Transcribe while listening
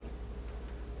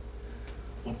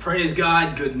Well, praise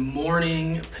God. Good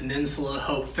morning, Peninsula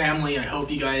Hope family. I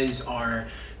hope you guys are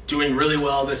doing really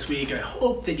well this week. I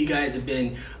hope that you guys have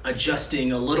been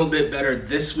adjusting a little bit better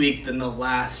this week than the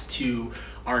last to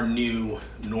our new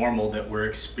normal that we're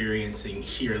experiencing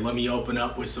here. Let me open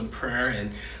up with some prayer and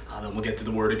then we'll get to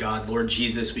the Word of God. Lord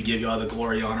Jesus, we give you all the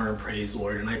glory, honor, and praise,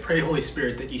 Lord. And I pray, Holy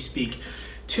Spirit, that you speak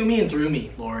to me and through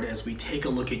me, Lord, as we take a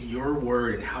look at your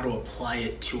Word and how to apply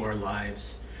it to our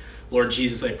lives. Lord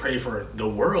Jesus, I pray for the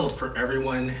world, for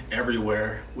everyone,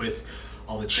 everywhere, with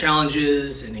all the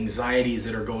challenges and anxieties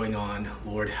that are going on.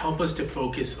 Lord, help us to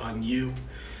focus on you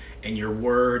and your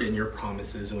word and your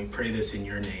promises. And we pray this in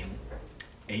your name.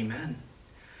 Amen.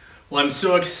 Well, I'm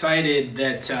so excited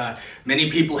that many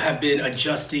people have been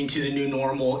adjusting to the new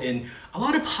normal in a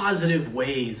lot of positive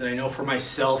ways. And I know for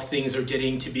myself, things are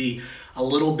getting to be a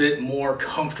little bit more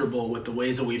comfortable with the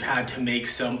ways that we've had to make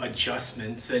some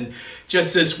adjustments. And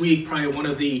just this week, probably one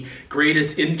of the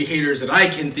greatest indicators that I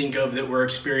can think of that we're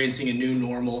experiencing a new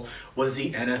normal was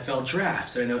the NFL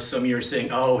draft. I know some of you are saying,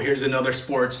 oh, here's another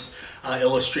sports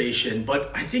illustration, but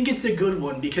I think it's a good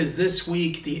one because this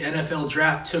week the NFL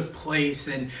draft took place,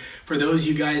 and for those of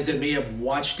you guys that may have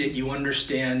watched it, you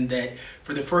understand that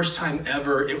for the first time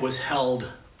ever it was held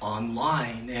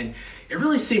online, and it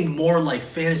really seemed more like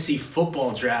fantasy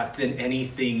football draft than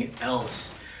anything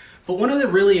else. But one of the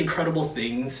really incredible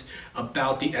things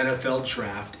about the NFL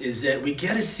draft is that we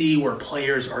get to see where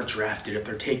players are drafted, if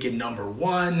they're taken number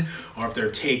one or if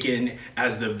they're taken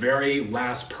as the very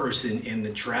last person in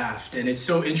the draft. And it's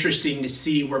so interesting to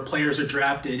see where players are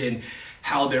drafted and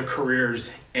how their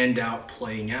careers end out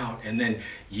playing out. And then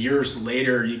years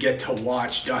later, you get to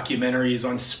watch documentaries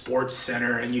on Sports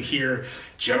Center and you hear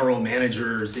general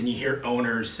managers and you hear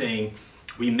owners saying,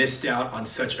 we missed out on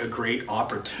such a great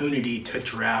opportunity to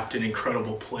draft an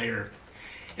incredible player.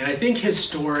 And I think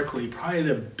historically, probably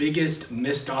the biggest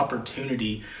missed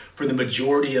opportunity for the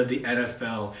majority of the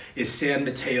NFL is San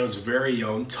Mateo's very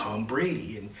own Tom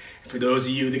Brady. And for those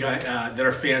of you that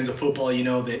are fans of football, you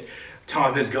know that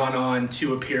Tom has gone on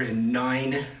to appear in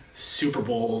 9 Super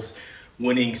Bowls,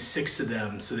 winning 6 of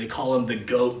them. So they call him the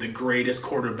GOAT, the greatest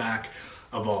quarterback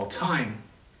of all time.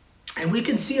 And we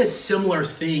can see a similar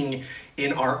thing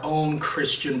in our own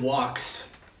Christian walks.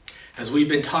 As we've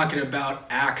been talking about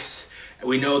Acts,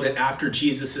 we know that after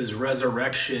Jesus'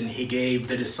 resurrection, he gave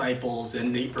the disciples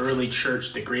and the early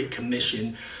church the Great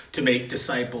Commission to make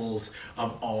disciples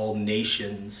of all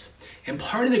nations. And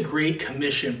part of the Great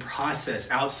Commission process,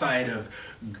 outside of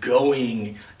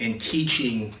going and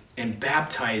teaching and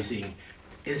baptizing,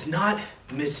 is not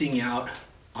missing out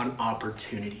on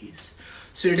opportunities.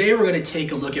 So today we're going to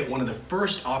take a look at one of the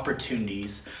first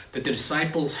opportunities that the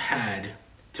disciples had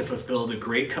to fulfill the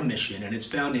Great Commission, and it's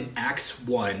found in Acts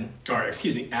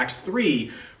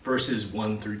 3, verses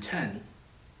 1 through 10.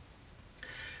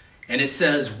 And it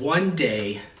says, one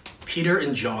day, Peter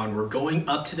and John were going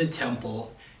up to the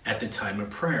temple at the time of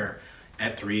prayer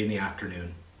at 3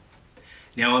 p.m.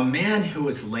 Now a man who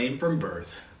was lame from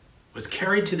birth was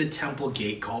carried to the temple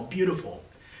gate called Beautiful,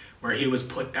 where he was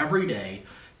put every day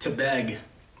to beg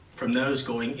from those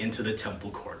going into the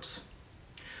temple courts.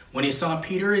 When he saw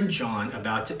Peter and John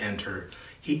about to enter,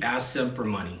 he asked them for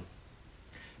money.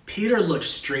 Peter looked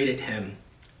straight at him,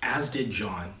 as did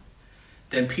John.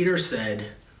 Then Peter said,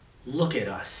 "Look at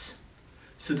us."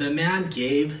 So the man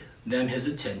gave them his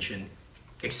attention,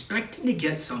 expecting to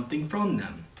get something from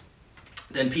them.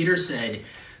 Then Peter said,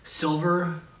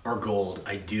 "Silver or gold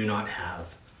I do not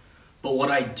have, but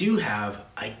what I do have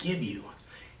I give you.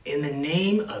 In the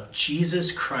name of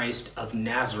Jesus Christ of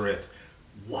Nazareth,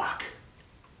 walk."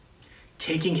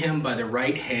 Taking him by the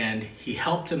right hand, he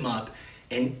helped him up,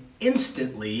 and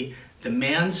instantly the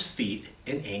man's feet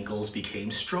and ankles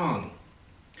became strong.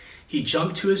 He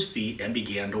jumped to his feet and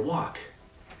began to walk.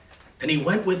 Then he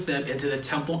went with them into the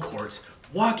temple courts,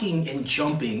 walking and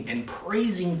jumping and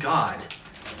praising God.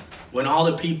 When all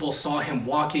the people saw him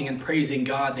walking and praising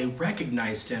God, they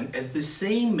recognized him as the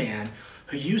same man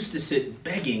who used to sit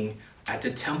begging at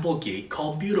the temple gate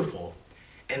called Beautiful,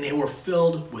 and they were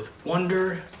filled with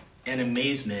wonder and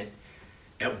amazement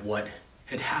at what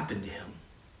had happened to him.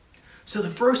 So the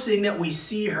first thing that we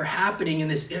see her happening in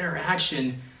this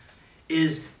interaction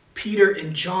is Peter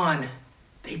and John,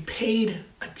 they paid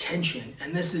attention.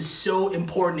 And this is so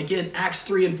important. Again, Acts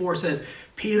 3 and 4 says,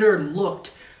 Peter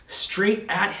looked straight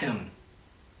at him,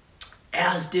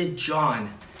 as did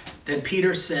John. Then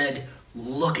Peter said,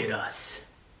 "Look at us."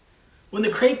 When the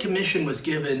Great Commission was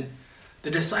given, the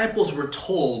disciples were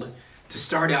told to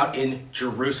start out in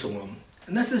Jerusalem.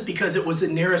 And this is because it was the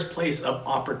nearest place of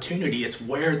opportunity. It's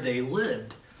where they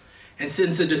lived. And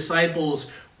since the disciples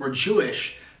were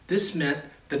Jewish, this meant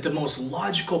that the most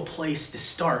logical place to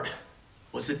start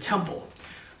was the temple.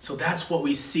 So that's what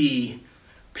we see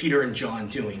Peter and John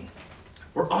doing.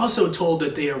 We're also told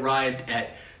that they arrived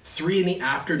at 3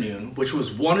 p.m, which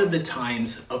was one of the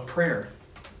times of prayer.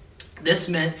 This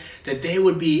meant that they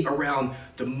would be around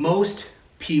the most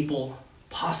people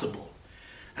possible.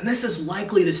 And this is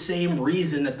likely the same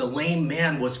reason that the lame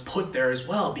man was put there as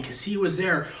well, because he was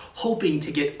there hoping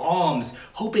to get alms,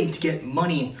 hoping to get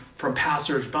money from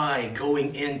passersby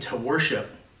going into worship.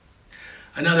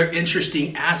 Another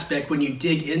interesting aspect when you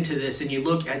dig into this and you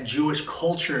look at Jewish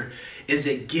culture is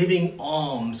that giving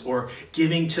alms or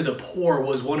giving to the poor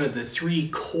was one of the 3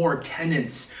 core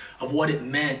tenets of what it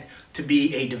meant to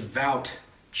be a devout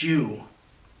Jew.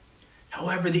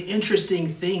 However, the interesting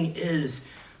thing is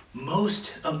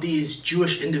most of these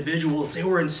Jewish individuals, they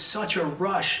were in such a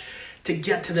rush to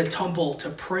get to the temple to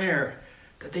prayer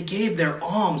that they gave their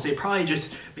alms. They probably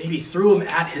just maybe threw them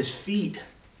at his feet.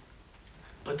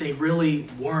 But they really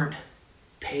weren't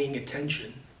paying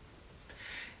attention.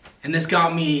 And this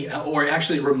got me, or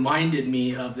actually reminded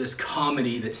me of this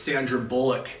comedy that Sandra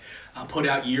Bullock put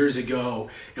out years ago.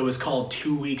 It was called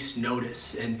 2 Weeks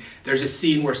Notice. And there's a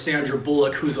scene where Sandra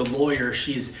Bullock, who's a lawyer,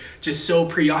 she's just so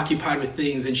preoccupied with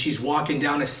things, and she's walking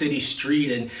down a city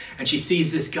street and she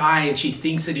sees this guy and she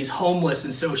thinks that he's homeless.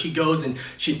 And so she goes and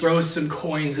she throws some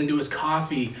coins into his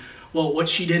coffee. Well, what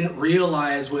she didn't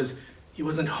realize was he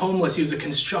wasn't homeless, he was a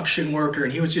construction worker,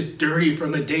 and he was just dirty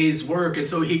from a day's work, and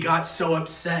so he got so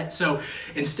upset. So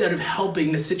instead of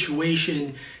helping the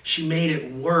situation, she made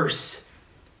it worse.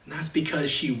 And that's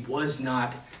because she was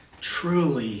not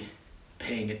truly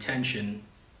paying attention.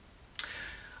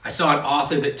 I saw an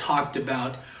author that talked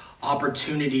about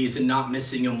opportunities and not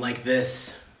missing them like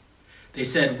this. They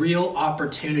said real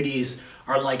opportunities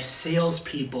are like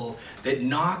salespeople that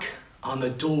knock on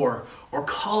the door or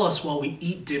call us while we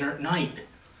eat dinner at night.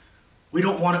 We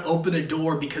don't want to open the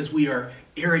door because we are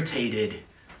irritated.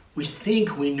 We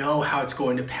think we know how it's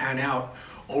going to pan out,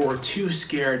 or we're too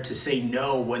scared to say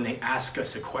no when they ask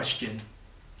us a question.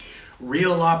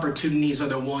 Real opportunities are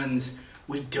the ones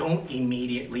we don't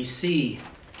immediately see.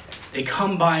 They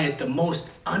come by at the most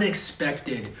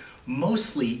unexpected,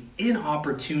 mostly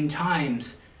inopportune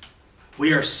times.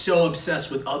 We are so obsessed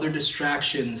with other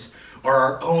distractions or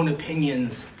our own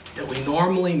opinions that we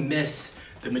normally miss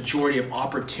the majority of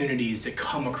opportunities that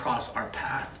come across our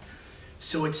path.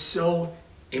 So it's so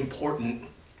important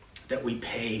that we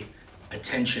pay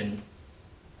attention.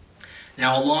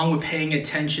 Now, along with paying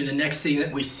attention, the next thing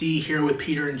that we see here with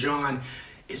Peter and John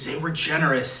is they were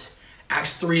generous.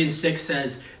 Acts 3:6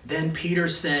 says, "Then Peter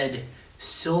said,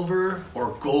 'Silver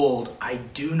or gold I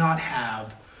do not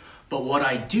have, but what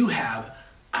I do have,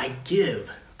 I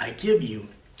give you.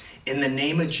 In the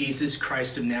name of Jesus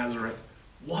Christ of Nazareth,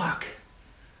 walk.'"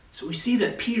 So we see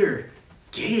that Peter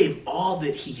gave all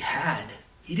that he had.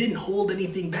 He didn't hold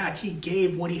anything back. He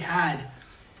gave what he had.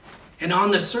 And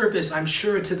on the surface, I'm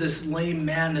sure to this lame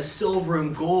man, the silver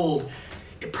and gold,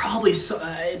 it probably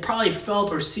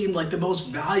felt or seemed like the most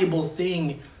valuable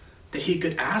thing that he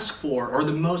could ask for, or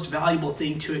the most valuable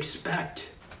thing to expect.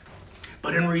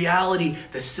 But in reality,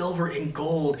 the silver and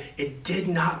gold, it did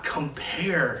not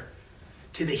compare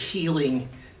to the healing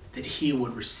that he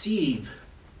would receive.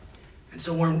 And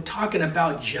so when we're talking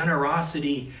about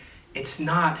generosity, it's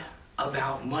not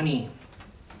about money.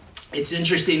 It's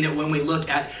interesting that when we look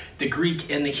at the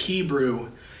Greek and the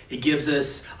Hebrew, it gives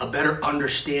us a better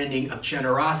understanding of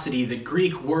generosity. The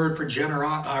Greek word for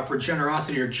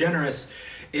generosity or generous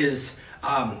is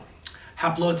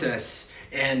haplotes,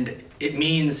 and it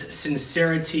means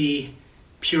sincerity,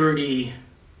 purity,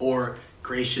 or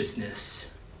graciousness.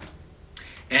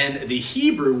 And the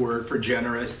Hebrew word for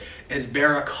generous is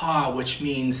barakah, which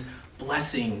means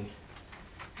blessing.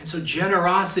 And so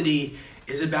generosity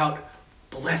is about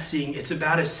blessing. It's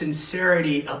about a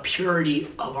sincerity, a purity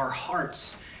of our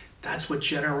hearts. That's what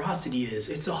generosity is.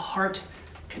 It's a heart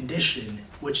condition,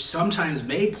 which sometimes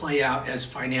may play out as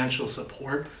financial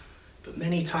support, but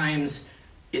many times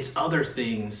it's other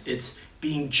things. It's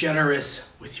being generous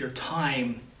with your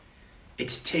time.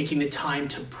 It's taking the time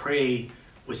to pray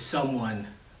with someone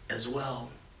as well.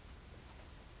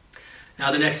 Now,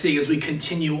 the next thing as we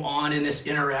continue on in this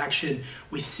interaction,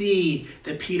 we see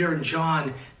that Peter and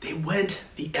John, they went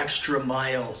the extra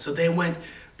mile. So they went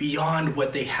beyond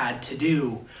what they had to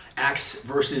do. Acts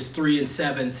verses 3 and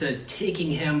 7 says,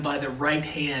 "Taking him by the right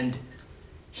hand,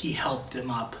 he helped him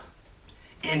up.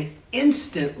 And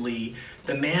instantly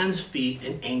the man's feet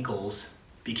and ankles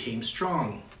became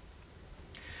strong."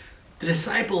 The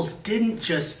disciples didn't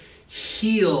just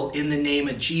heal in the name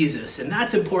of Jesus. And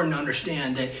that's important to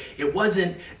understand, that it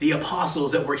wasn't the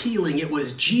apostles that were healing, it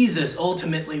was Jesus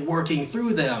ultimately working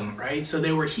through them, right? So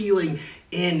they were healing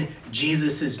in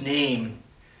Jesus' name.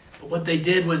 But what they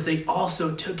did was they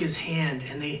also took his hand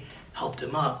and they helped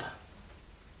him up.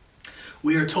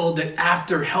 We are told that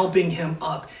after helping him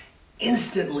up,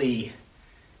 instantly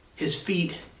his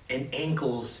feet and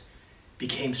ankles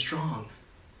became strong.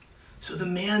 So the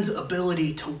man's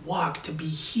ability to walk, to be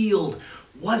healed,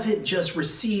 wasn't just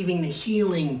receiving the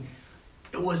healing,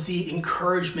 it was the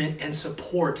encouragement and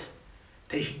support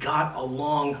that he got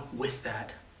along with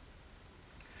that.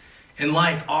 In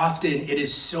life, often it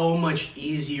is so much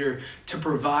easier to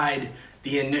provide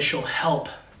the initial help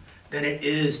than it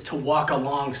is to walk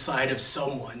alongside of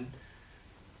someone.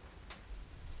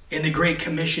 In the Great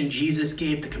Commission, Jesus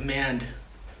gave the command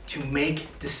to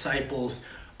make disciples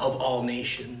of all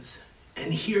nations.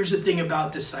 And here's the thing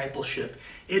about discipleship.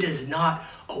 It is not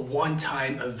a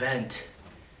one-time event.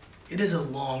 It is a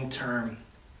long-term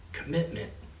commitment.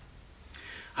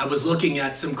 I was looking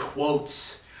at some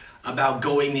quotes about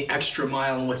going the extra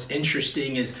mile, and what's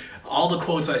interesting is all the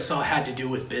quotes I saw had to do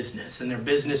with business, and they're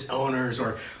business owners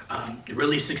or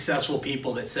really successful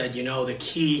people that said, the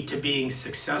key to being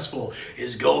successful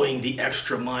is going the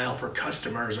extra mile for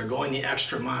customers, or going the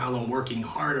extra mile and working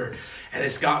harder. And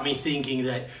it's got me thinking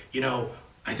that,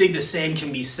 I think the same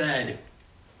can be said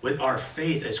with our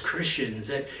faith as Christians,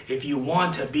 that if you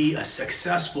want to be a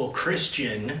successful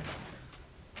Christian,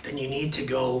 then you need to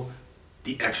go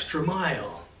the extra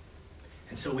mile.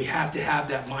 And so we have to have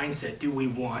that mindset. Do we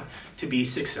want to be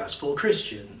successful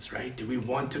Christians, right? Do we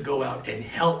want to go out and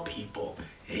help people?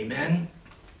 Amen?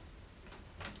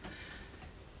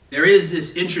 There is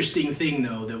this interesting thing,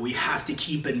 though, that we have to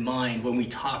keep in mind when we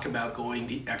talk about going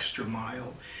the extra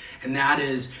mile. And that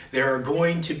is, there are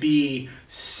going to be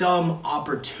some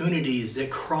opportunities that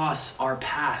cross our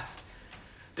path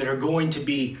that are going to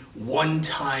be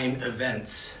one-time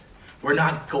events. We're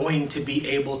not going to be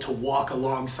able to walk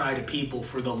alongside of people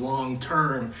for the long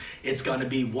term. It's going to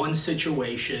be one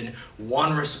situation,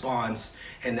 one response,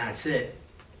 and that's it.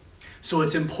 So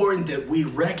it's important that we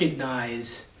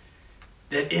recognize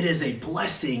that it is a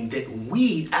blessing, that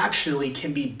we actually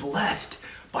can be blessed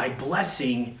by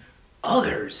blessing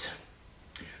others.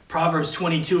 Proverbs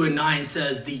 22:9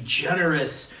 says, "The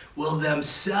generous will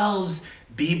themselves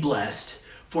be blessed,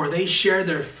 for they share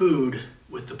their food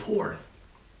with the poor."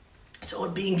 So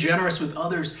in being generous with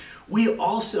others, we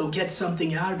also get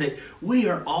something out of it. We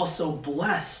are also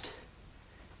blessed.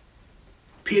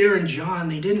 Peter and John,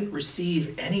 they didn't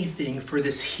receive anything for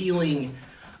this healing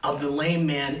of the lame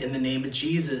man in the name of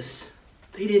Jesus.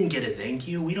 They didn't get a thank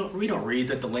you. We don't read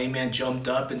that the lame man jumped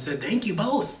up and said, "Thank you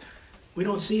both." We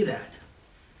don't see that.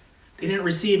 They didn't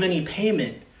receive any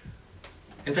payment.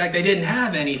 In fact, they didn't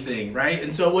have anything, right?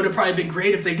 And so it would have probably been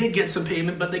great if they did get some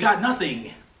payment, but they got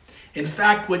nothing. In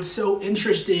fact, what's so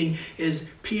interesting is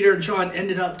Peter and John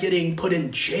ended up getting put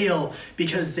in jail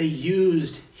because they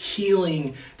used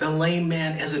healing the lame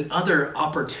man as another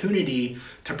opportunity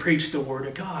to preach the word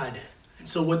of God. And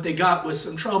so what they got was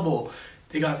some trouble.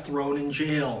 They got thrown in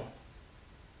jail.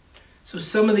 So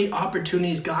some of the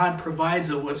opportunities God provides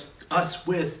us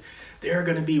with, they're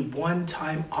going to be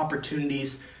one-time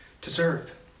opportunities to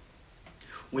serve.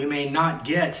 We may not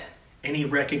get any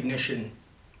recognition.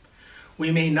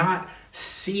 We may not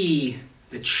see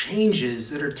the changes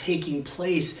that are taking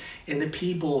place in the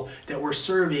people that we're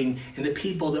serving, in the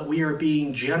people that we are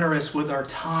being generous with our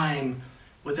time,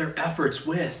 with our efforts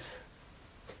with.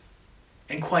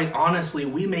 And quite honestly,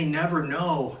 we may never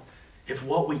know if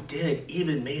what we did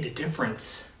even made a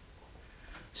difference.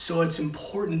 So it's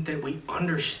important that we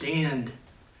understand,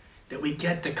 that we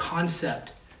get the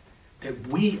concept that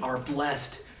we are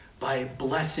blessed by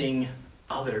blessing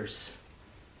others.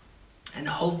 And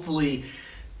hopefully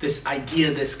this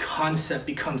idea, this concept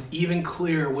becomes even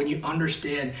clearer when you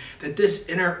understand that this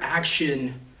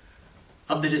interaction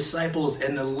of the disciples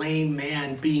and the lame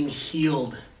man being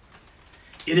healed,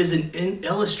 it is an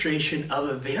illustration of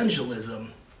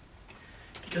evangelism.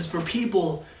 Because for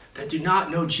people that do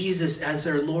not know Jesus as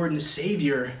their Lord and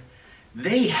Savior,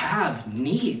 they have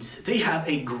needs. They have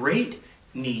a great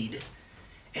need.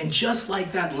 And just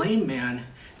like that lame man,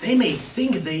 they may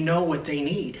think they know what they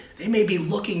need. They may be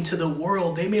looking to the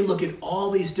world. They may look at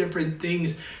all these different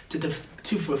things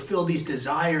to fulfill these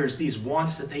desires, these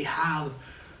wants that they have.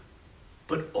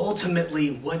 But ultimately,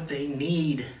 what they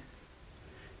need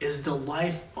is the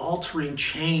life-altering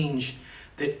change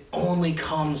that only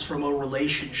comes from a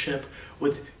relationship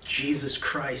with Jesus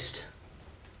Christ.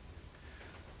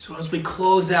 So as we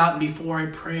close out and before I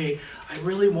pray, I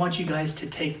really want you guys to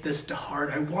take this to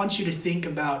heart. I want you to think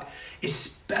about,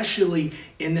 especially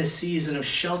in this season of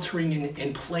sheltering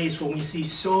in place, when we see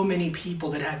so many people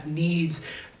that have needs,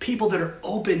 people that are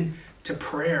open to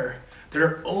prayer, that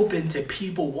are open to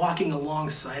people walking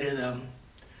alongside of them.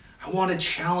 I want to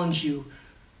challenge you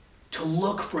to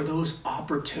look for those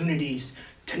opportunities,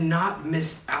 to not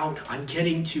miss out on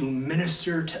getting to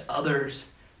minister to others,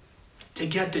 to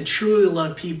get to truly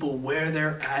love people where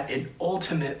they're at, and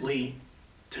ultimately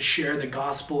to share the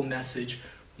gospel message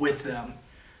with them.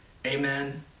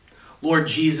 Amen. Lord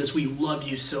Jesus, we love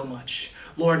you so much.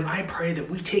 Lord, and I pray that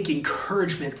we take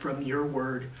encouragement from your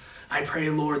word. I pray,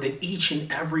 Lord, that each and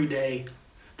every day,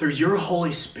 through your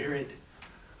Holy Spirit,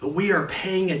 that we are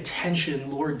paying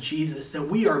attention, Lord Jesus, that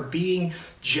we are being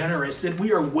generous, that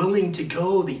we are willing to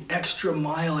go the extra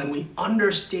mile, and we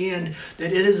understand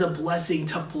that it is a blessing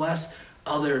to bless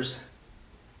others.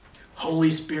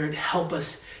 Holy Spirit, help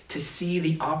us to see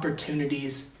the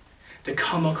opportunities that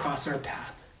come across our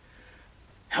path.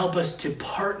 Help us to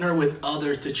partner with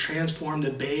others to transform the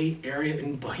Bay Area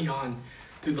and beyond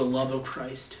through the love of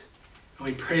Christ. And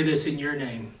we pray this in your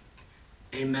name.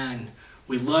 Amen.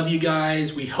 We love you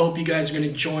guys. We hope you guys are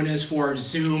going to join us for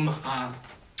Zoom at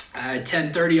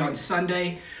 10:30 on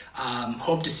Sunday.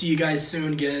 Hope to see you guys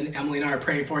soon. Again, Emily and I are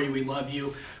praying for you. We love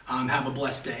you. Have a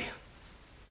blessed day.